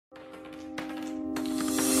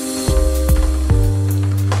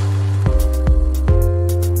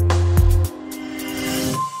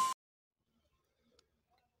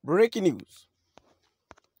Breaking news.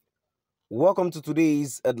 Welcome to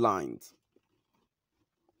today's headlines.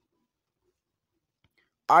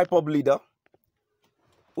 IPOB leader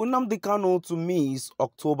Nnamdi Kanu to miss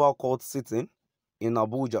October court sitting in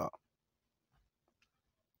Abuja.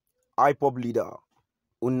 IPOB leader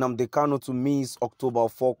Nnamdi Kanu to miss October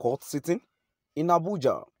 4 court sitting in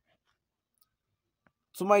Abuja.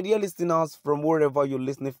 To my dear listeners from wherever you're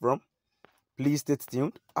listening from, please stay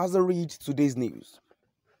tuned as I read today's news.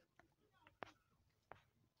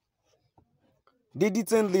 The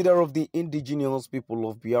detained leader of the indigenous people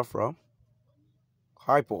of Biafra,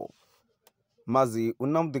 IPOB, Mazi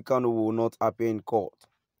Nnamdi Kanu, will not appear in court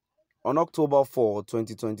on October 4,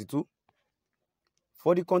 2022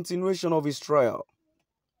 for the continuation of his trial.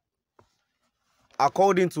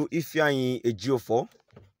 According to Ifeanyi Ejiofor,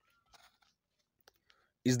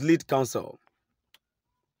 his lead counsel,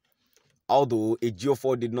 although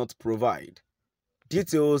Ejiofor did not provide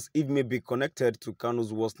details if may be connected to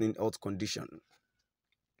Kanu's worsening health condition.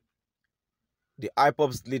 The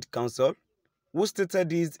IPOB's lead counsel, who stated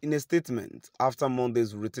this in a statement after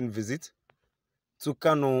Monday's routine visit to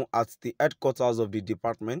Kanu at the headquarters of the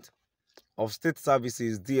Department of State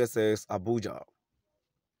Services DSS Abuja,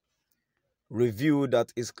 revealed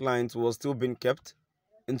that his client was still being kept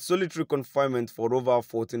in solitary confinement for over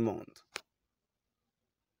 14 months.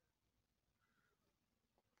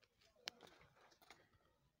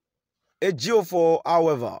 Ejiofor,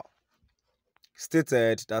 however,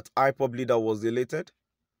 stated that IPOB leader was elated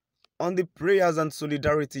on the prayers and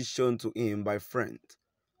solidarity shown to him by friends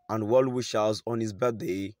and well-wishers on his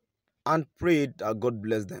birthday and prayed that God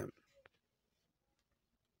bless them.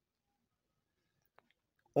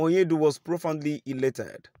 Onyedu was profoundly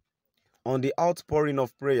elated on the outpouring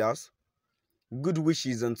of prayers, good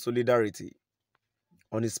wishes and solidarity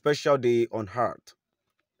on his special day on earth.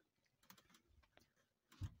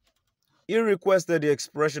 He requested the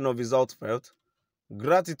expression of his heartfelt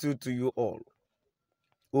gratitude to you all,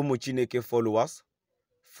 Ụmụ Chineke followers,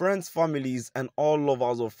 friends, families, and all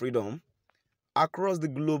lovers of freedom across the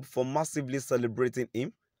globe for massively celebrating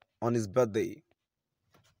him on his birthday.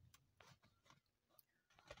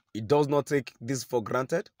 He does not take this for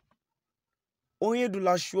granted. Onyedu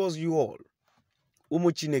assures you all,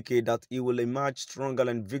 Ụmụ Chineke, that he will emerge stronger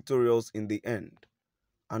and victorious in the end,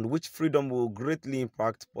 and which freedom will greatly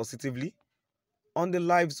impact positively on the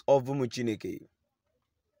lives of Ụmụ Chineke.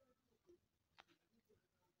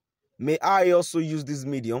 May I also use this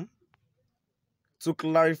medium to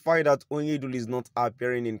clarify that Onyedu is not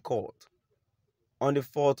appearing in court on the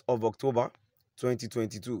 4th of October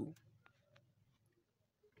 2022.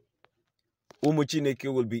 Ụmụ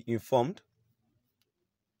Chineke will be informed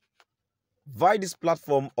via this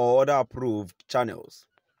platform or other approved channels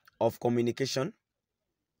of communication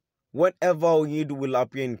whenever Onyedu will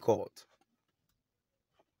appear in court.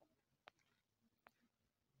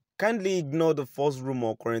 Kindly ignore the false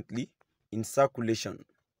rumor currently in circulation.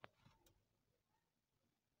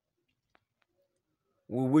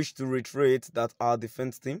 We wish to reiterate that our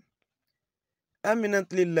defense team,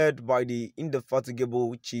 eminently led by the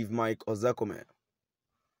indefatigable Chief Mike Ozakome,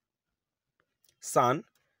 San,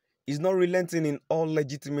 is not relenting in all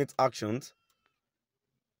legitimate actions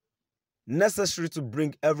necessary to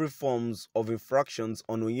bring every forms of infractions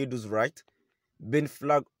on Onyedu's right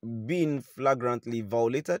being flagrantly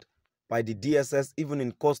violated by the DSS even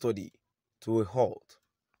in custody to a halt.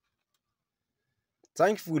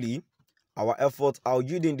 Thankfully, our efforts are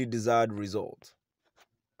yielding the desired result.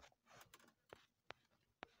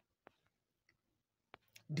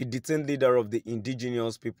 The detained leader of the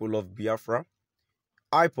indigenous people of Biafra,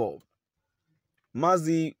 IPOB,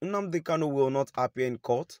 Mazi Nnamdi Kanu, will not appear in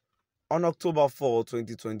court on October 4,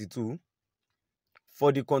 2022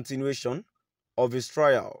 for the continuation of his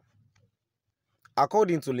trial,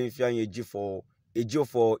 according to Ifeanyi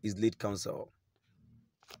Ejiofor, his lead counsel.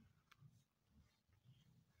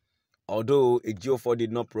 Although Ejiofor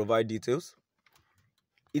did not provide details,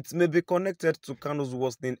 it may be connected to Kanu's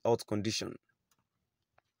worsening health condition.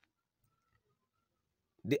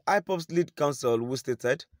 The IPOB's lead counsel, who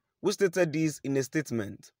stated this in a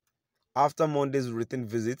statement after Monday's routine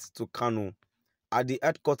visit to Kanu at the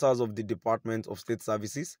headquarters of the Department of State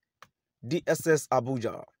Services, DSS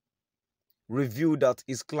Abuja, revealed that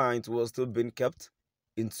his client was still being kept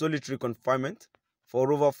in solitary confinement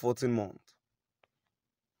for over 14 months.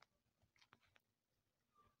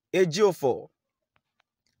 Ejiofor,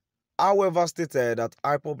 however, stated that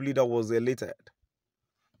IPOB leader was elated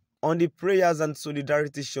on the prayers and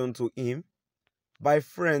solidarity shown to him by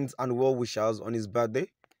friends and well-wishers on his birthday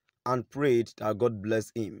and prayed that God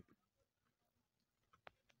bless him.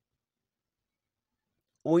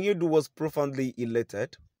 Onyedu was profoundly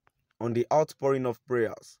elated on the outpouring of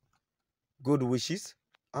prayers, good wishes,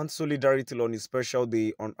 and solidarity on his special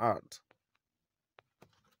day on earth.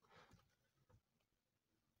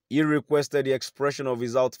 He requested the expression of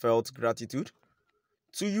his heartfelt gratitude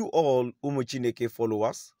to you all Chineke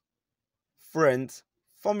followers, friends,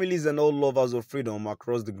 families, and all lovers of freedom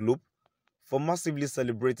across the globe for massively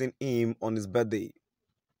celebrating him on his birthday.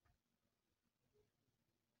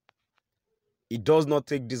 He does not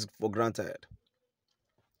take this for granted.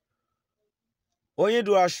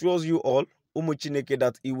 Onyedu assures you all, Chineke,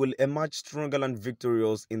 that he will emerge stronger and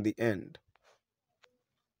victorious in the end,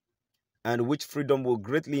 and which freedom will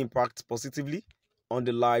greatly impact positively on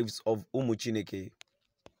the lives of Chineke.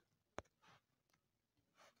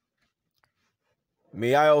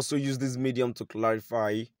 May I also use this medium to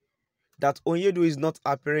clarify that Onyedu is not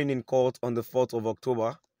appearing in court on the 4th of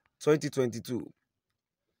October 2022.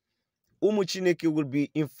 Chineke will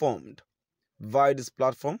be informed via this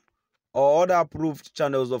platform or other approved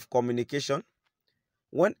channels of communication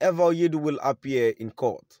whenever Onyedu will appear in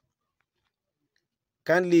court.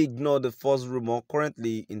 Kindly ignore the false rumor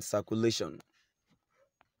currently in circulation.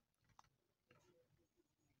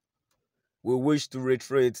 We wish to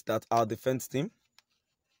reiterate that our defense team,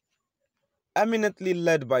 eminently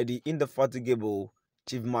led by the indefatigable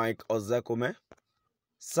Chief Mike Ozekome,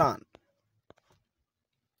 San,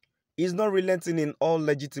 is not relenting in all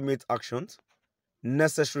legitimate actions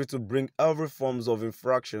necessary to bring every forms of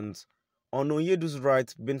infractions on Onyedu's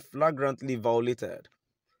rights being flagrantly violated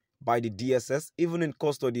by the DSS, even in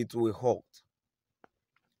custody, to a halt.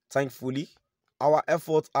 Thankfully, our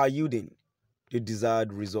efforts are yielding the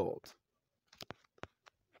desired result.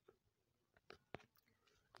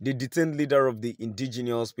 The detained leader of the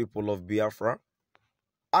indigenous people of Biafra,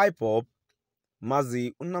 IPOB,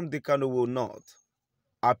 Mazi Nnamdi Kanu, will not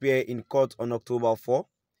appear in court on October 4,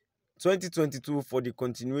 2022 for the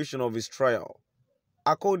continuation of his trial,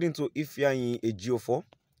 according to Ifeanyi Ejiofor,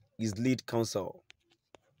 his lead counsel.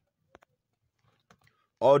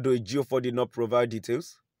 Although Ejiofor did not provide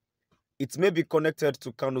details, it may be connected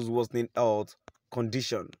to Kanu's worsening health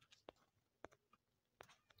condition.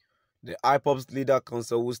 The IPOB's leader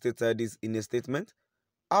counsel, who stated this in a statement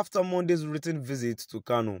after Monday's written visit to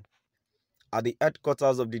Kanu at the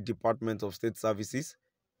headquarters of the Department of State Services,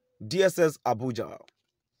 DSS Abuja.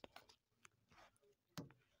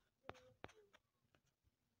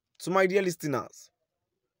 To my dear listeners,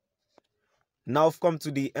 now I've come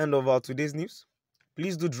to the end of our today's news.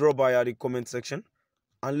 Please do drop by at the comment section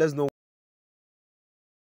and let's know